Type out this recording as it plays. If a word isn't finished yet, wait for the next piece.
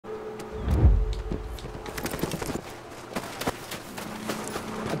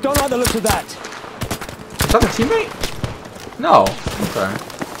Don't like the look of that. Is that a teammate? No. Okay.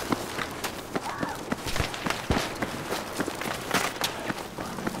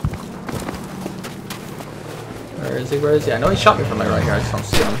 Where is he? Where is he? I know he shot me from like right here. I just don't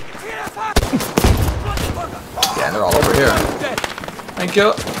see him. Yeah, they're all over here. Thank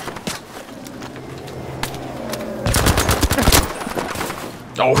you.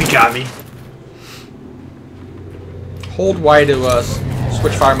 Oh, he got me. Hold Y to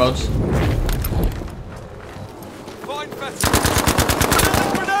switch fire modes.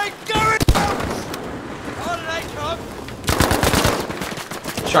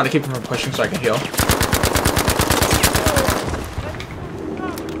 Trying to keep him from pushing so I can heal.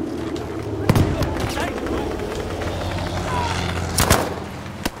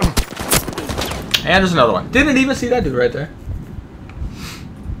 And there's another one. Didn't even see that dude right there.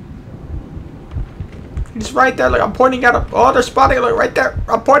 He's right there. Like, I'm pointing at him. Oh, they're spotting. Look, right there.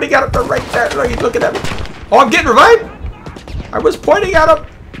 I'm pointing at him. They're right there. Look, he's looking at me. Oh, I'm getting revived. I was pointing at him.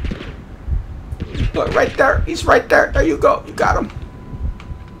 Look, right there. He's right there. There you go. You got him.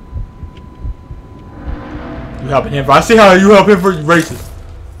 You helping him? I see how you help him for racist.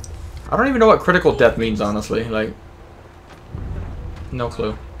 I don't even know what critical death means, honestly. Like, no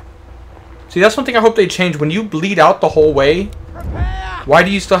clue. See, that's one thing I hope they change. When you bleed out the whole way, why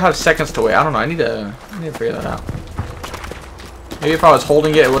do you still have seconds to wait? I don't know. I need to figure that out. Maybe if I was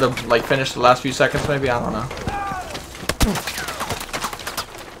holding it, it would have like finished the last few seconds. Maybe, I don't know.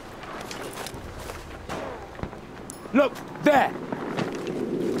 Look there.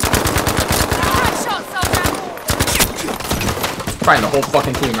 Find the whole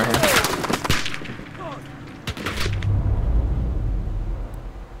fucking team right here.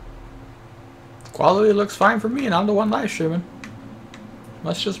 Quality looks fine for me, and I'm the one live streaming.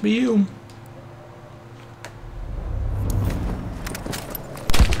 Must just be you.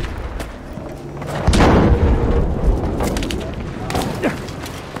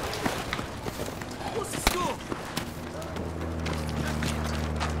 What's the score?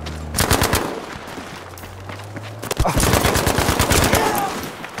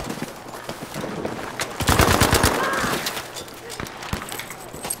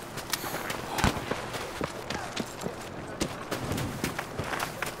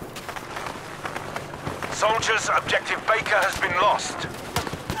 Soldiers, objective Baker has been lost.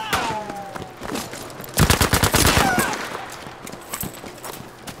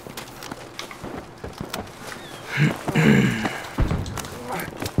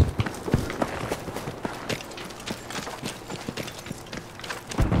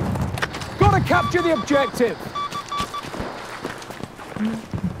 Gotta capture the objective.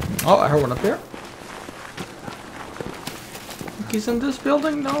 Oh, I heard one up here. Think he's in this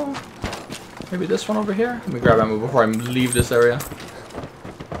building? No. Maybe this one over here? Let me grab ammo before I leave this area.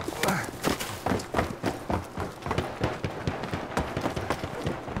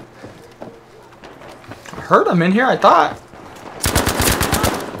 I heard him in here, I thought.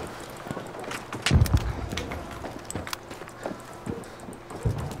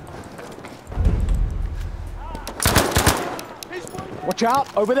 Watch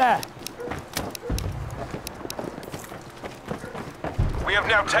out, over there. We have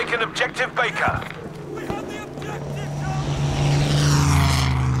now taken objective Baker. We have the objective.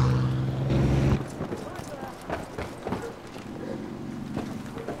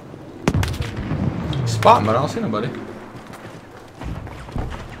 Spot him, but I don't see nobody.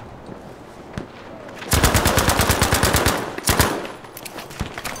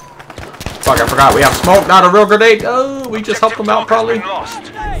 Fuck, I forgot. We have smoke, not a real grenade. Oh, we just helped them out, probably.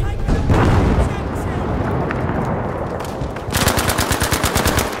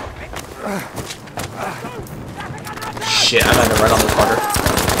 Shit, I landed right on this fucker.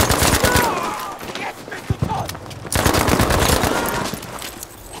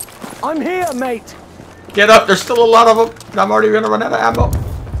 I'm here, mate. Get up, there's still a lot of them. And I'm already gonna run out of ammo.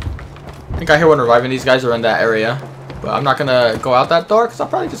 I think I hear one reviving. These guys are in that area. But I'm not gonna go out that door because I'll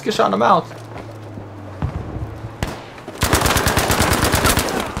probably just get shot in the mouth.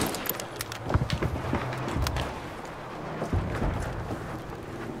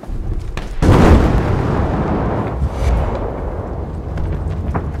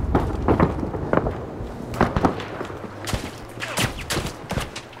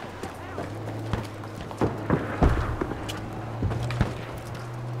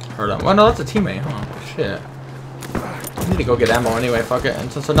 Oh no, that's a teammate, huh? Shit. I need to go get ammo anyway, fuck it. And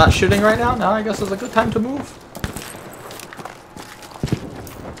since I'm not shooting right now, I guess it's a good time to move.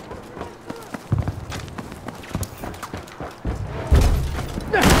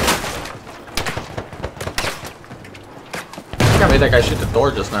 Yeah, made that guy shoot the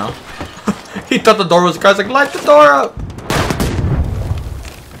door just now. He thought the door was the guy's like, light the door up!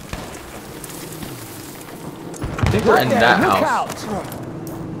 I think we're in that house.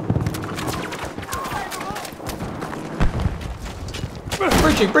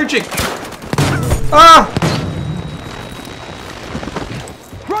 Breaching! Ah!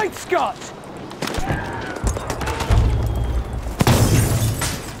 Great Scott!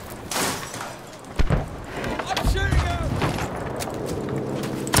 I'm shooting him!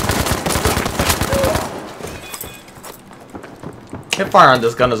 Hipfire on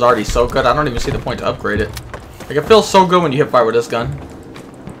this gun is already so good, I don't even see the point to upgrade it. Like, it feels so good when you hipfire with this gun.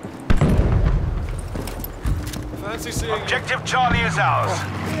 Objective Charlie is ours.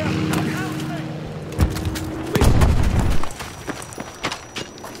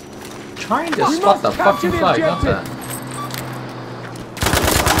 Trying to spot the fucking flag, not that.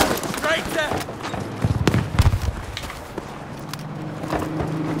 Right there!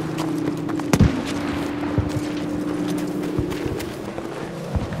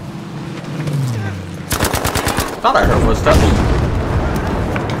 Thought I heard footsteps.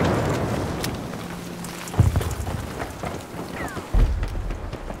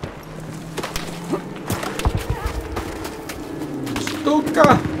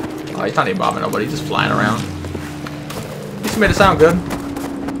 Oh, he's not even bombing nobody, he's just flying around. At least he made it sound good.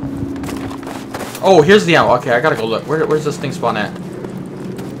 Oh, here's the ammo. Okay, I gotta go look. Where's this thing spawn at?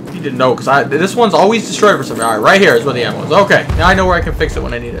 You didn't know, because this one's always destroyed for something. Alright, right here is where the ammo is. Okay, now I know where I can fix it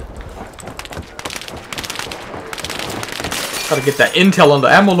when I need it. Gotta get that intel on the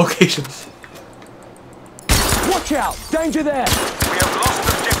ammo locations. Watch out! Danger there! We have lost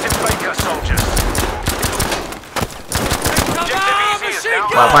Objective Baker, soldiers. Objective Easy is now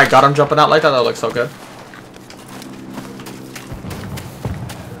Wow, if I got him jumping out like that, that looks so good.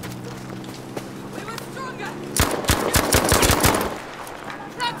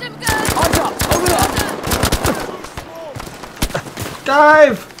 Eyes up! Over there!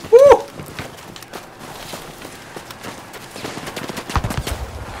 Dive! Woo!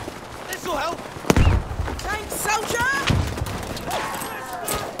 This'll help! Thanks, soldier!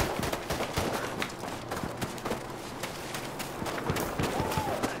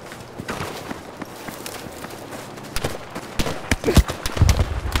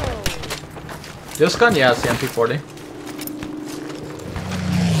 This gun, yeah, it's the MP40.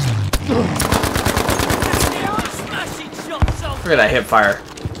 Look at that hip fire.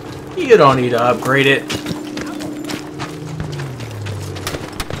 You don't need to upgrade it.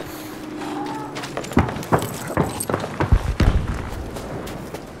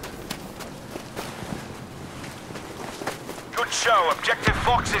 good show. Objective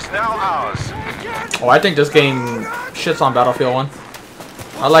Fox is now ours. Oh, I think this game shits on Battlefield 1.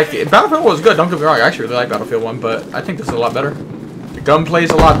 I like it. Battlefield 1 was good, don't get me wrong. I actually really like Battlefield 1, but I think this is a lot better. The gunplay's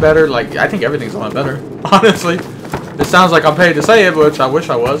a lot better. Like, I think everything's a lot better, honestly. It sounds like I'm paid to say it, which I wish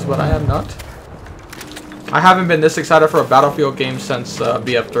I was, but I am not. I haven't been this excited for a Battlefield game since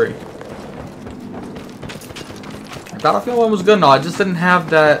BF3. Battlefield 1 was good and all, I just didn't have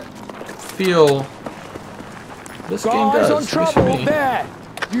that feel this game Guys does, on at least for trouble me. there!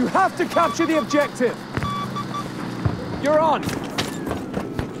 You have to capture the objective! You're on!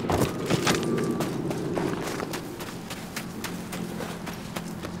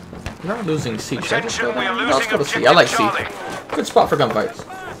 We're not losing C. Should I just go Attention, we are down? No, let's losing go to C. I like C. Charlie. Good spot for gunfights.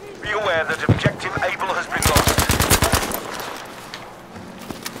 Be aware that Objective Able has been lost.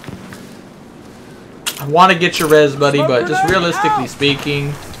 I want to get your res, buddy, Smoke but just grenade realistically out.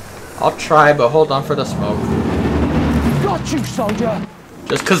 speaking, I'll try, but hold on for the smoke. Got you, soldier!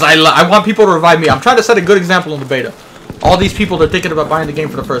 Just because I want people to revive me. I'm trying to set a good example in the beta. All these people that are thinking about buying the game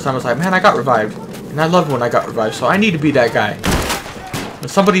for the first time, it's like, man, I got revived. And I love when I got revived, so I need to be that guy. When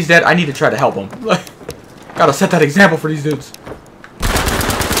somebody's dead, I need to try to help them. Gotta set that example for these dudes.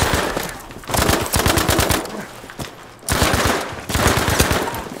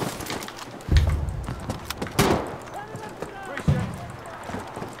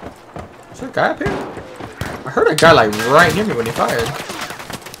 Is there a guy up here? I heard a guy like right near me when he fired.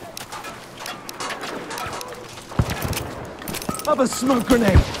 Have a smoke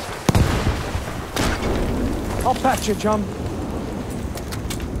grenade! I'll patch you, chum.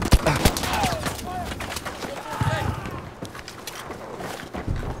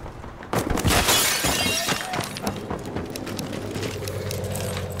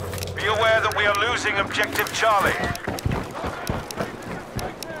 Be aware that we are losing Objective Charlie.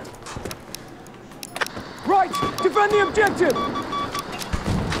 Right! Defend the objective!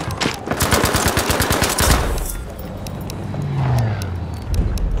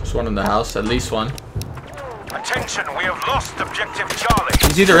 There's one in the house, at least one. Attention, we have lost objective Charlie.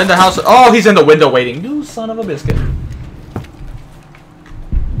 He's either in the house. Oh, he's in the window waiting. You son of a biscuit.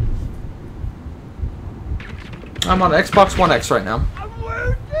 I'm on Xbox One X right now. We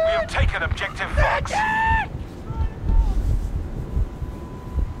have taken objective Fox.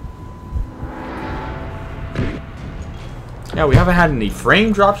 Yeah, we haven't had any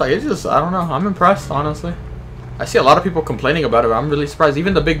frame drops. Like, it's just, I don't know. I'm impressed, honestly. I see a lot of people complaining about it. I'm really surprised.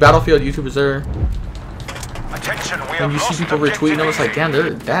 Even the big Battlefield YouTubers there. Attention, we And have you see lost people retweeting them. It's like, objective damn, they're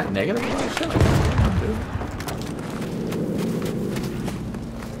that negative about shit. Like, come on, dude.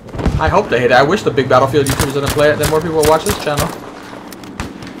 I hope they hate it. I wish the big Battlefield YouTubers didn't play it. Then more people will watch this channel.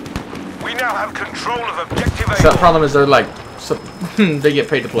 We now have control of objective A. So the problem is they're like, so, they get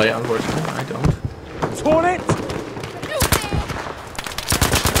paid to play it. Unfortunately, I don't. Torn it!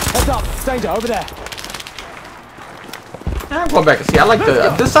 Heads up, danger over there. Yeah, I'm going back and see. I like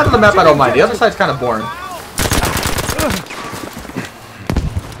the this side of the map. I don't mind. The other side's kind of boring.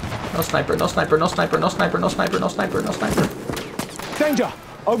 No sniper. No sniper. No sniper. No sniper. No sniper. No sniper. No sniper. Danger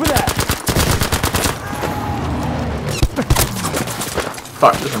over there.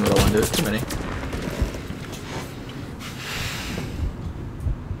 Fuck, there's another one, dude. Too many.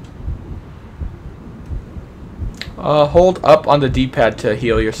 Hold up on the D-pad to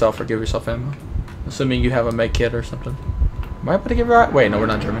heal yourself or give yourself ammo. Assuming you have a med kit or something. Am I able to give it right? Wait, no, we're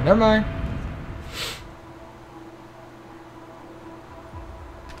not German. Never mind.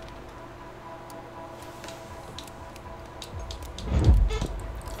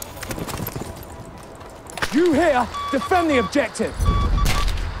 You here, defend the objective.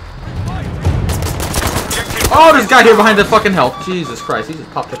 Oh, this guy here behind the fucking health. Jesus Christ, he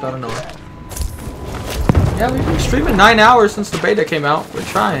just popped up out of nowhere. Yeah, we've been streaming 9 hours since the beta came out. We're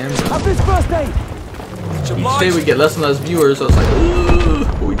trying. Have this first aid. Each day we get less and less viewers, so it's like,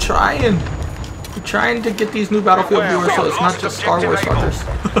 ooh, we trying. We're trying to get these new Battlefield viewers, so it's not just Star Wars fuckers.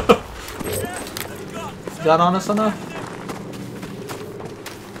 Is that honest enough?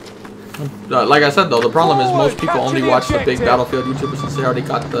 Like I said though, the problem is most people only watch the big Battlefield YouTubers since they already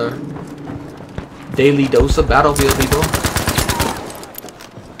got the daily dose of Battlefield people.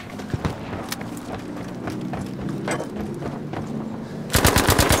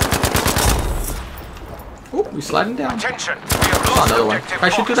 Oh, we sliding down. Attention, we have Oh, lost another one. objective I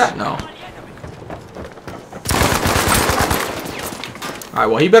should do Fox. that? No. Alright,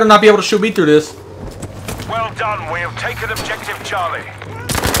 well he better not be able to shoot me through this. Well done, we have taken objective Charlie.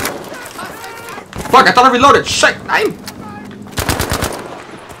 Fuck, I thought I reloaded. Shit, I'm...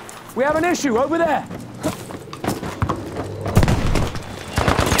 We have an issue over there.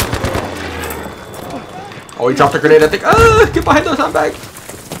 Oh, he dropped a grenade, I think. Get behind those sandbags.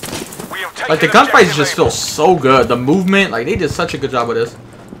 We have taken Like, the gunfights just objective feel A. so good. The movement, like, they did such a good job with this.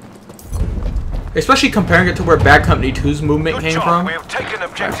 Especially comparing it to where Bad Company 2's movement Good came job, from. we have taken Like,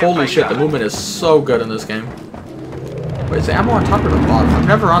 objective holy shit, Beta. the movement is so good in this game. Wait, is the ammo on top or the bottom? I'm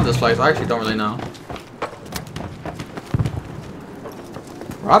never on this place. I actually don't really know.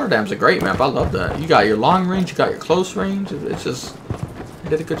 Rotterdam's a great map. I love that. You got your long range, you got your close range. It's just, they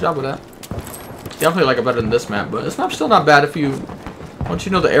did a good job with that. Definitely like it better than this map, but this map's still not bad if you, once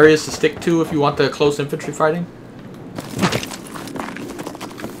you know the areas to stick to if you want the close infantry fighting.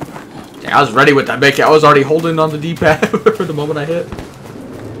 Yeah, I was ready with that Becky. I was already holding on the D-pad for the moment I hit.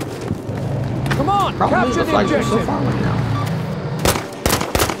 Come on, Problem is capture the the flags are so objective. far away now.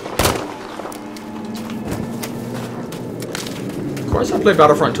 Of course I play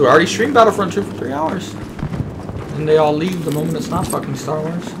Battlefront 2. I already streamed Battlefront 2 for 3 hours. And they all leave the moment it's not fucking Star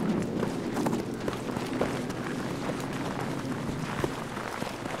Wars.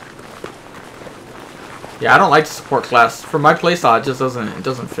 Yeah, I don't like the support class. For my playstyle, it just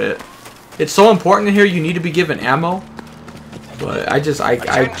doesn't fit. It's so important in here, you need to be given ammo. But I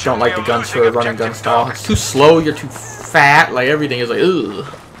don't like the guns for a run and gun style. It's too slow, you're too fat, like everything is like, ugh.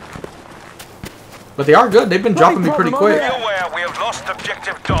 But they are good, they've been dropping me pretty quick. Be aware, we have lost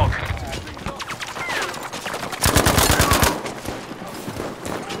objective Dog.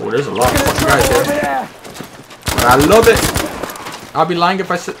 Oh, there's a lot of fucking guys Over here. there. But I love it. I'll be lying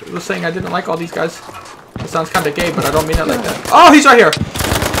if I was saying I didn't like all these guys. It sounds kind of gay, but I don't mean it like that. Oh, he's right here.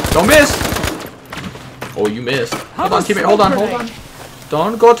 Don't miss. Oh, you missed. Hold on, teammate. Hold on, hold on.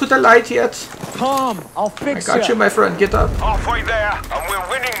 Don't go to the light yet. Calm, I'll I fix got you, my friend. Get up. Halfway there, and we're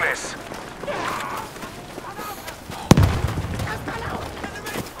winning this.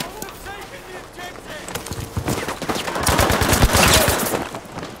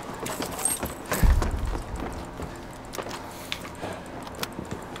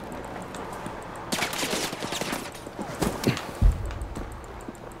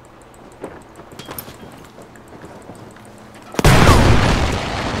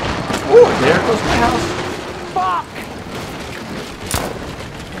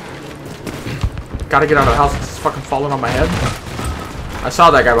 gotta get out of the house. It's fucking falling on my head. I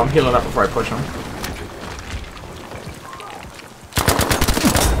saw that guy, but I'm healing up before I push him.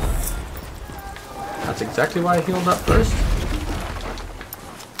 That's exactly why I healed up first.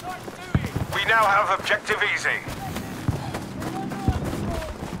 We now have objective easy.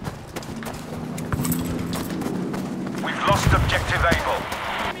 We've lost objective Able.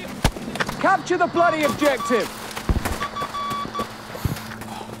 Capture the bloody objective!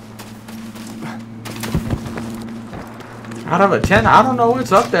 Out of a 10, I don't know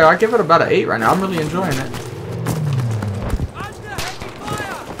what's up there. I give it about an 8 right now. I'm really enjoying it.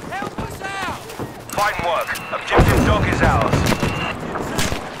 Fine work. Objective dog is ours.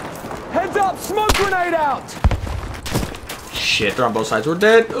 Heads up! Smoke grenade out! Shit, they're on both sides. We're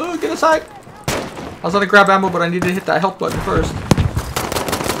dead. Oh, get aside. I was gonna grab ammo, but I needed to hit that help button first.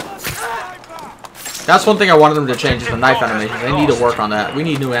 That's one thing I wanted them to change is the knife animations. They need to work on that. We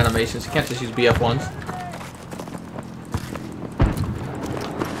need new animations. You can't just use BF1s.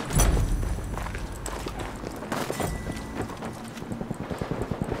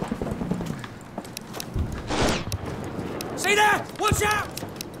 See that? Watch out!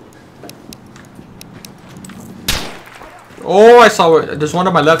 Oh, I saw it. There's one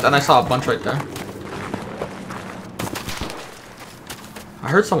on my left, and I saw a bunch right there. I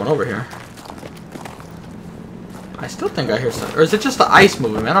heard someone over here. I still think I hear something. Or is it just the ice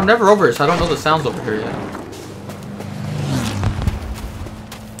moving, man? I'm never over here, so I don't know the sounds over here yet.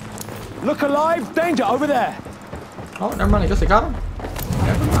 Look alive! Danger over there! Oh, never mind. I guess I got him.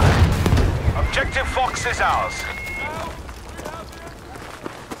 Never mind. Objective Fox is ours.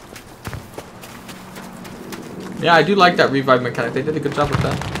 Yeah, I do like that revive mechanic. They did a good job with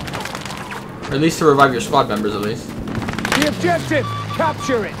that. Or at least to revive your squad members, at least. The objective!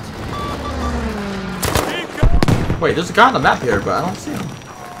 Capture it! Wait, there's a guy on the map here, but I don't see him.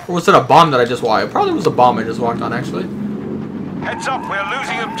 Or was it a bomb that I just walked? It probably was a bomb I just walked on, actually. Heads up, we're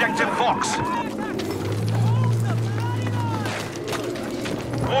losing objective Fox.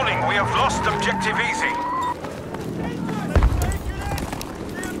 Warning, we have lost objective easy.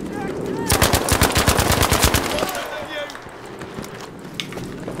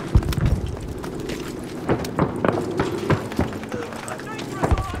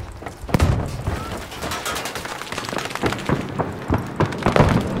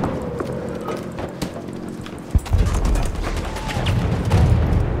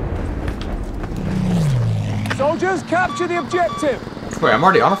 Soldiers, capture the objective! Wait, I'm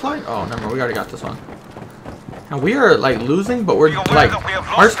already on a flight? Oh, never mind. We already got this one. And we are, like, losing, but we're, like,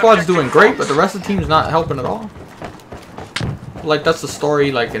 our squad's doing great, but the rest of the team's not helping at all. Like, that's the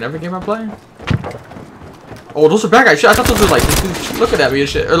story, like, in every game I play. Oh, those are bad guys. Shit, I thought those were, like, dudes looking at me and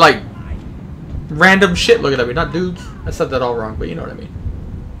shit. Or, like, random shit looking at me, not dudes. I said that all wrong, but you know what I mean.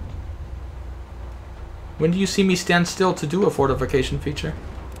 When do you see me stand still to do a fortification feature?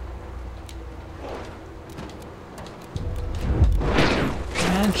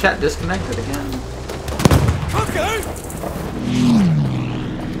 And chat disconnected again. Okay!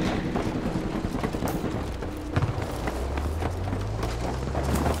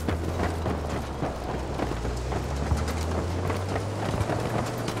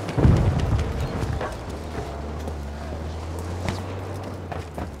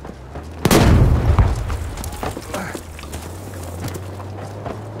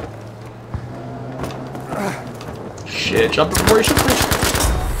 Shit, jump before you should push.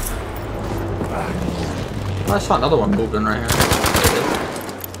 I saw another one moving right here.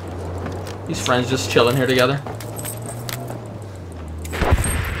 These friends just chilling here together.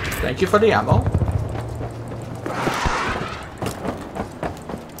 Thank you for the ammo.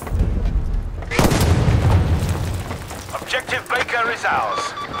 Objective Baker is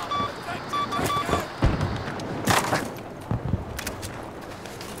ours.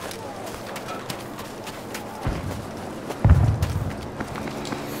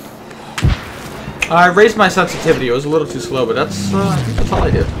 I raised my sensitivity. It was a little too slow, but that's I think that's all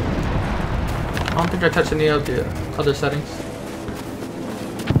I did. I don't think I touched any of the other settings.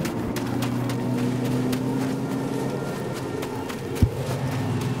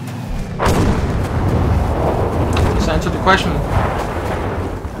 Just answered the question.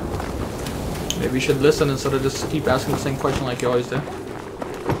 Maybe you should listen instead of just keep asking the same question like you always do.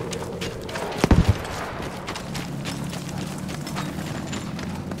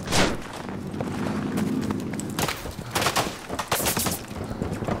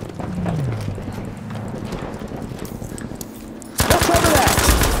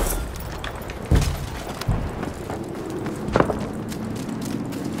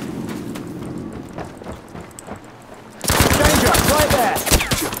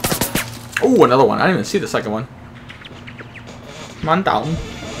 Ooh, another one. I didn't even see the second one. Come on down.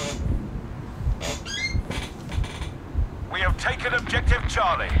 We have taken objective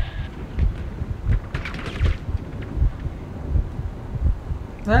Charlie.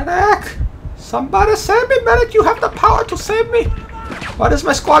 Medic! Somebody save me, medic! You have the power to save me! Why does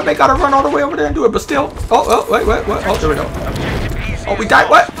my squad mate gotta run all the way over there and do it? But still... Oh, wait. Oh, there we go. Oh, we died?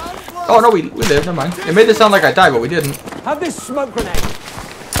 What? Oh, no, we lived. Never mind. It made it sound like I died, but we didn't. Have this smoke grenade.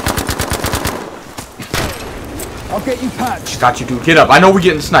 I'll get you patched. Got you, dude. Get up. I know we're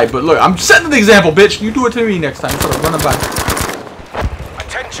getting sniped, but look, I'm setting the example, bitch. You do it to me next time. Instead of running by.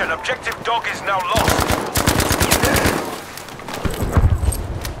 Attention, objective dog is now lost.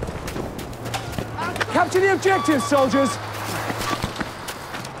 Capture the objective, soldiers.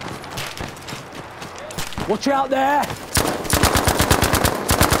 Watch out there.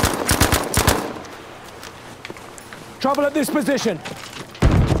 Trouble at this position.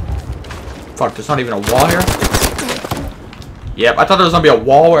 Fuck, there's not even a wall here. Yep, I thought there was gonna be a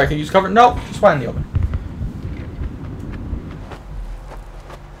wall where I could use cover. Nope, just fine in the open.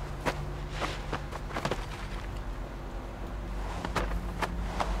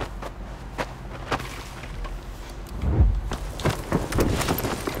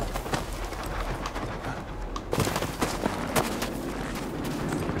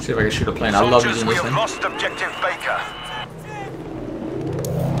 See if I can shoot a plane. I love using We this have thing. lost objective Baker.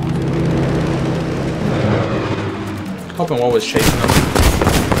 Hoping one was chasing them.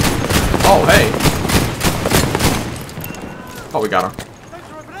 Oh, hey. Oh, we got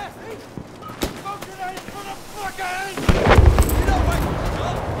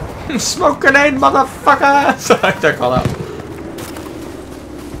him. Smoke grenade, motherfucker! Sorry, that call out.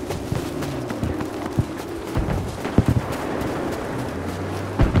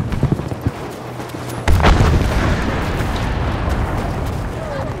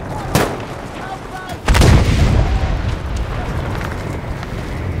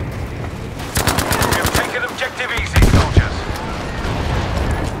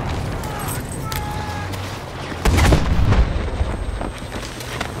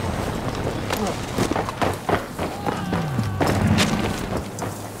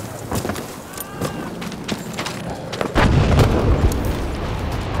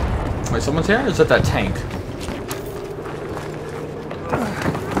 Wait, someone's here? Or is it that tank? Oh,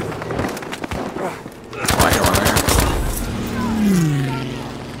 I hear one there.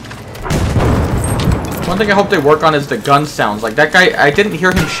 One thing I hope they work on is the gun sounds. Like, that guy, I didn't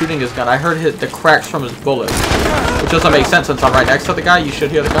hear him shooting his gun. I heard the cracks from his bullet. Which doesn't make sense since I'm right next to the guy. You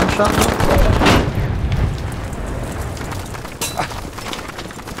should hear the gunshot.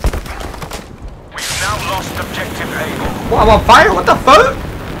 We've now lost objective Able. Well, I'm on fire? What the fuck?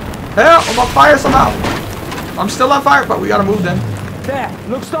 Hell, I'm on fire somehow. I'm still on fire, but we gotta move then. There,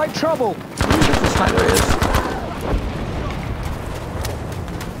 looks like trouble. The sniper is.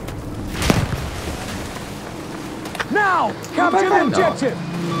 Now, capture the objective.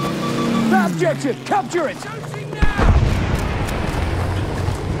 That objective, capture it.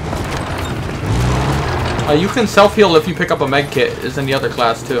 You can self-heal if you pick up a med kit, is in the other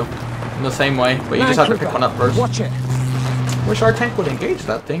class too. In the same way, but you just have to pick one up first. Watch it. Wish our tank would engage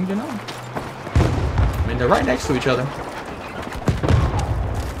that thing, you know? I mean, they're right next to each other.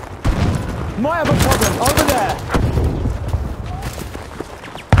 Might have a problem over there.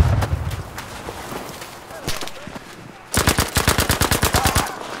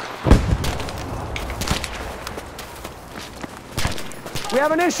 We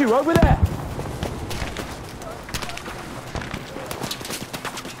have an issue over there.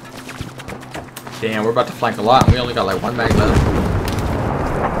 Damn, we're about to flank a lot, and we only got like one mag left.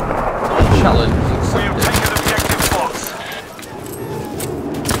 Challenge We have accepted. taken objective Fox.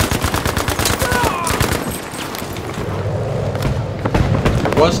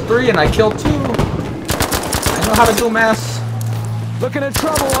 There was 3, and I killed 2. I know how to do mass. Looking at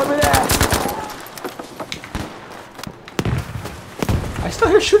trouble over there. I still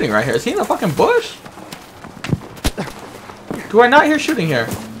hear shooting right here. Is he in a fucking bush? Do I not hear shooting here?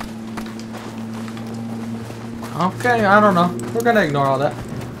 Okay, I don't know. We're gonna ignore all that.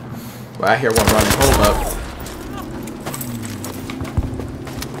 Well, I hear one running. Hold up.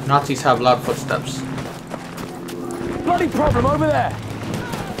 Nazis have loud footsteps. Bloody problem over there.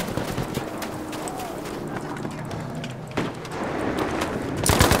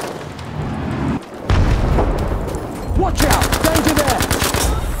 Watch out! Danger there!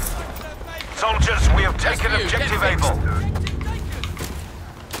 Soldiers, we have taken objective Able.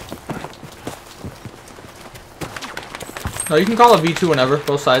 No, you can call a V2 whenever,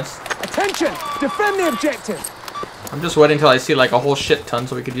 both sides. Attention! Defend the objective! I'm just waiting until I see like a whole shit ton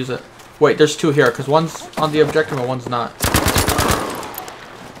so we could use it. Wait, there's two here, because one's on the objective and one's not.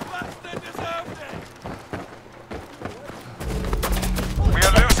 We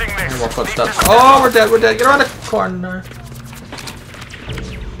are losing this. More footsteps. Oh, we're dead, we're dead. Get around the corner.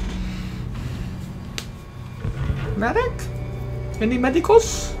 Medic? Any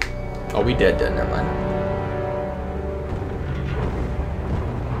medicals? Oh, we dead, never mind.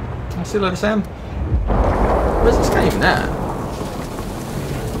 I'll see you later, Sam. Where's this guy even at?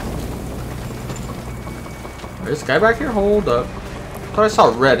 There's this guy back here? Hold up. I thought I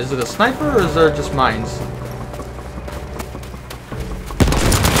saw red. Is it a sniper or is there just mines?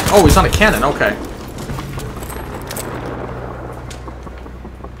 Oh, he's on a cannon. Okay.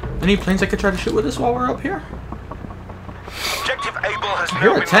 Any planes I could try to shoot with this while we're up here? Objective Able has I now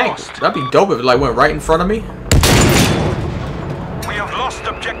hear a been tank. lost. That'd be dope if it like went right in front of me. We have lost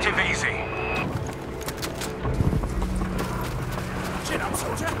Objective Easy.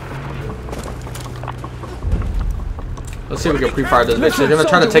 Let's see if we can pre-fire this bitch. They're gonna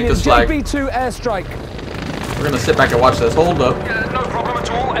try to take this flag. JB2 airstrike. We're gonna sit back and watch this. Hold up. No problem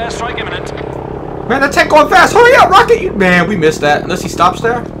at all. Airstrike imminent. Man, that tank going fast. Hurry up, rocket! You man, we missed that. Unless he stops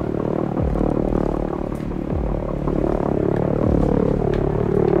there.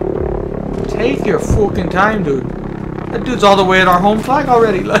 Take your fucking time, dude. That dude's all the way at our home flag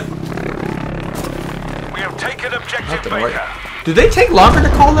already. Like, We have taken Objective Baker. do they take longer to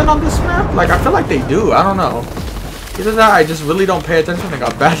call in on this map? Like, I feel like they do. I don't know. Either that, I just really don't pay attention. I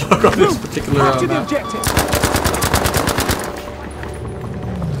got bad luck on this particular Capture the map. objective.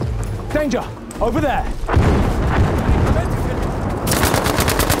 Danger! Over there!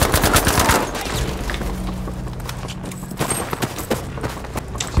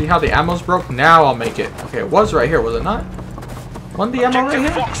 See how the ammo's broke? Now I'll make it. Okay, it was right here, was it not? Wasn't the ammo right Objective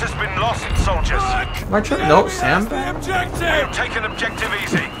here? Fox has been lost, soldiers. Am I tripping? Nope, Sam. We have taken Objective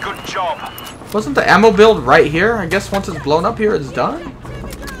Easy. Good job. Wasn't the ammo build right here? I guess once it's blown up here, it's done?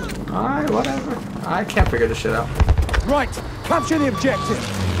 Alright, whatever. I can't figure this shit out. Right, capture the objective.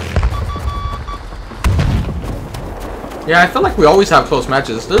 Yeah, I feel like we always have close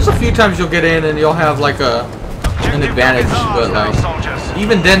matches. There's a few times you'll get in and you'll have like an advantage, but like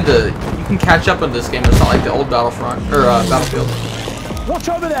even then, you can catch up in this game. It's not like the old Battlefront or Battlefield. Watch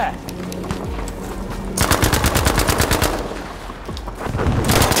over there.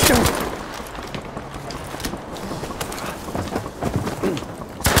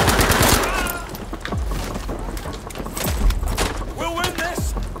 We'll win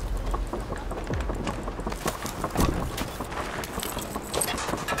this.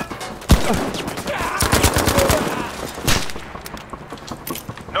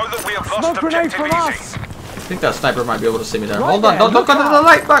 Know that we have lost Smoke grenade Objective from Easy. us. I think that sniper might be able to see me there. Right Hold on, there, don't look go to the out.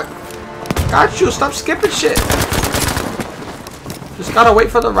 light, but got you. Stop skipping shit. Just gotta wait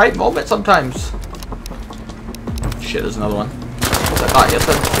for the right moment sometimes. Shit, there's another one. What's that? Ah, yes,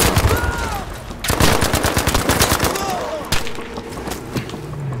 sir.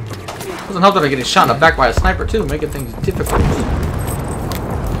 Doesn't help that I'm getting shot in the back by a sniper too, making things difficult.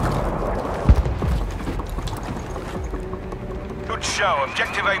 Good show.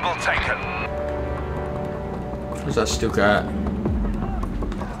 Objective Able taken. Where's that Stuka at?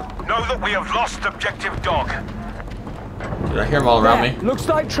 Know that we have lost Objective Dog. Dude, I hear him all around There, me. looks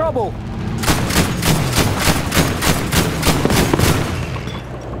like trouble.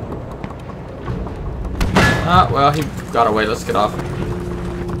 Ah, well, he got away. Let's get off.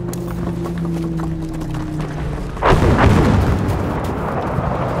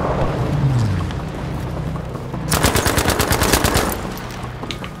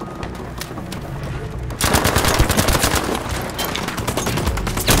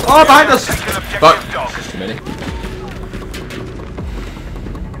 Oh, behind us! Taken Objective Fuck. Dog. Just a minute.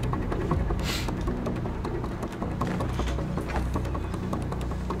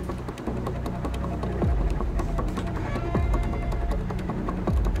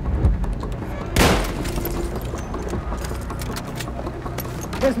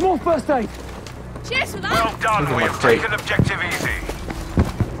 There's more first aid. Cheers for that. Well done. Look at We my have crate. taken Objective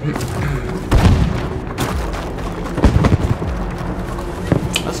Easy.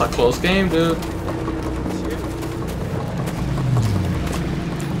 That's a close game, dude.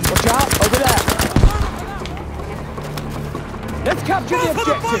 Watch out, over there. Let's capture the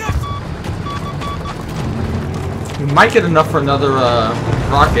objective. We might get enough for another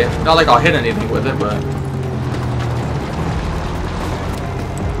rocket. Not like I'll hit anything with it, but...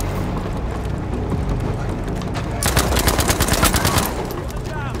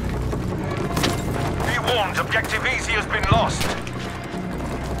 Be warned, Objective Easy has been lost.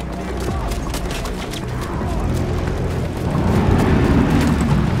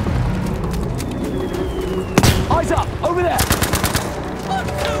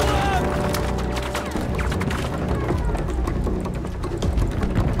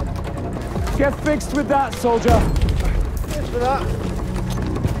 Get fixed with that, soldier. Cheers for that.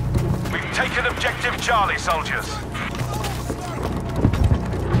 We've taken objective Charlie, soldiers.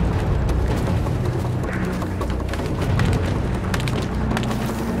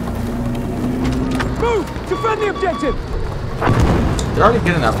 Move! Defend the objective! They're already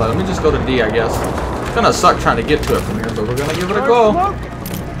getting that flight. Let me just go to D, I guess. It's gonna suck trying to get to it from here, but we're gonna give it a go.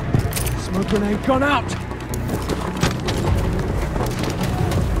 Smoke grenade gone out.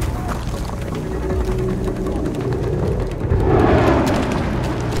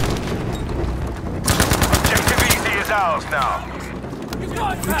 Objective easy is ours now.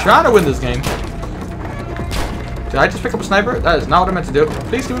 We're trying to win this game. Did I just pick up a sniper? That is not what I meant to do.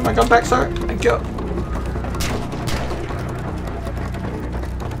 Please give me my gun back, sir. Thank you.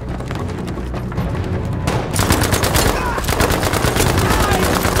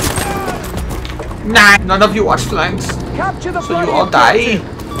 Nah, none of you watch flanks, Capture the so you all die.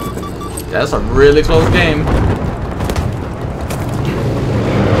 That's a really close game. We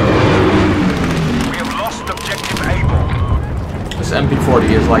have lost objective Able. This MP40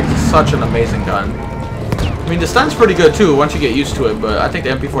 is like such an amazing gun. I mean, the stun's pretty good too once you get used to it, but I think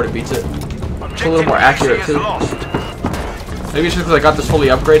the MP40 beats it. It's a little more accurate too. Maybe it's just because I got this fully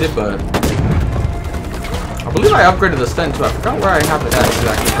upgraded, but I believe I upgraded the STEN too. I forgot where I have it at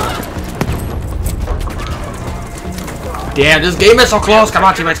exactly. Damn, this game is so close. Come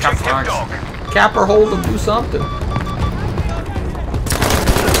on, teammates, come first. Cap or hold them, do something.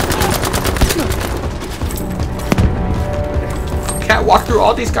 Can't walk through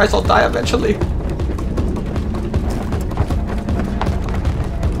all these guys, I'll die eventually.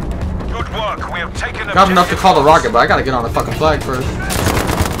 Good work. We have taken Got enough to call the rocket, but I gotta get on the fucking flag first.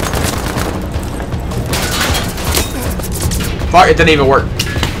 Fuck, it didn't even work.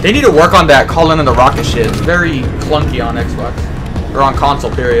 They need to work on that calling in the rocket shit. It's very clunky on Xbox. Or on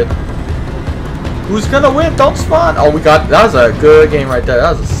console, period. Who's gonna win? Don't spawn! Oh, we got... That was a good game right there.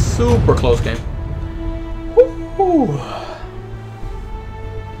 That was a super close game. Woo-hoo.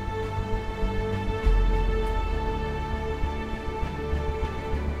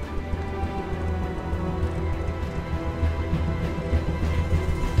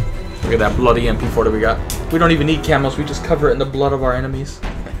 Look at that bloody MP40 we got. We don't even need camos. We just cover it in the blood of our enemies.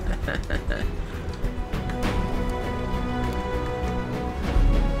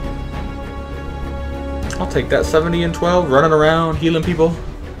 I'll take that 70 and 12, running around, healing people.